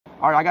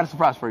All right, I got a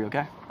surprise for you,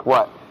 okay?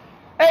 What?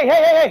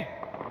 Hey!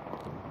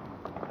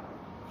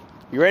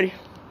 You ready?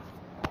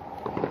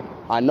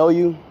 I know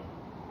you.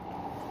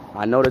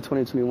 I know the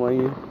 2021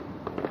 you.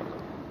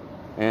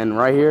 And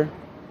right here.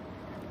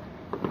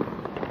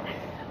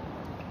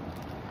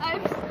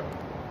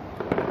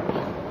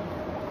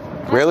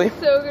 Really? I'm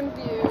so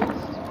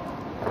confused.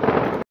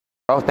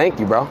 Oh, thank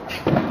you, bro.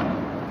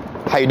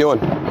 How you doing?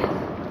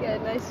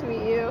 Good, nice to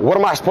meet you. What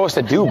am I supposed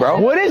to do, bro?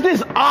 What is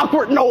this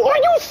awkward? No, are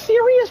you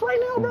serious right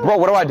now, bro? Bro,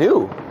 what do I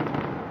do?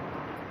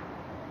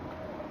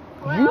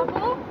 What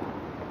apple?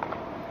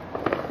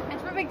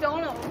 It's for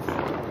McDonald's.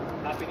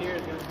 Happy New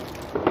Year's,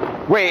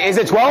 guys. Wait, is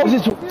it 12?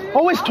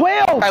 Oh, it's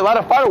 12. I let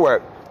a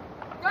firework.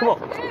 Come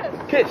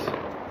on. Kiss.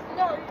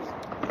 No,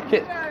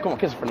 Kiss. Come on,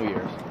 kiss her for New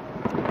Year's.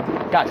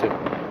 Got to.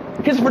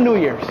 Kiss her for New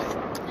Year's.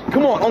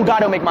 Come on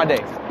God, it'll make my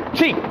day.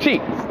 Cheek.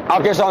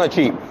 I'll kiss on the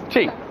cheek.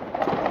 Cheek.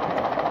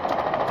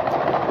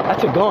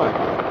 That's a gun.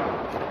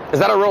 Is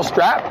that a real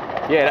strap?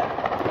 Yeah.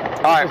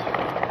 All right.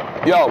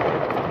 Yo,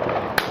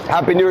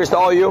 Happy New Year's to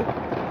all of you.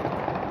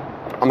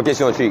 I'm gonna kiss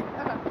you on the cheek.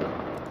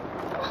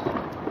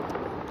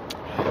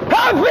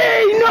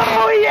 Happy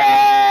New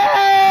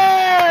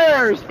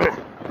Year's!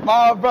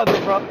 My brother,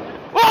 bro.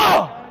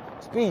 Oh!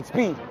 Speed.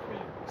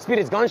 Speed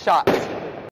is gunshots.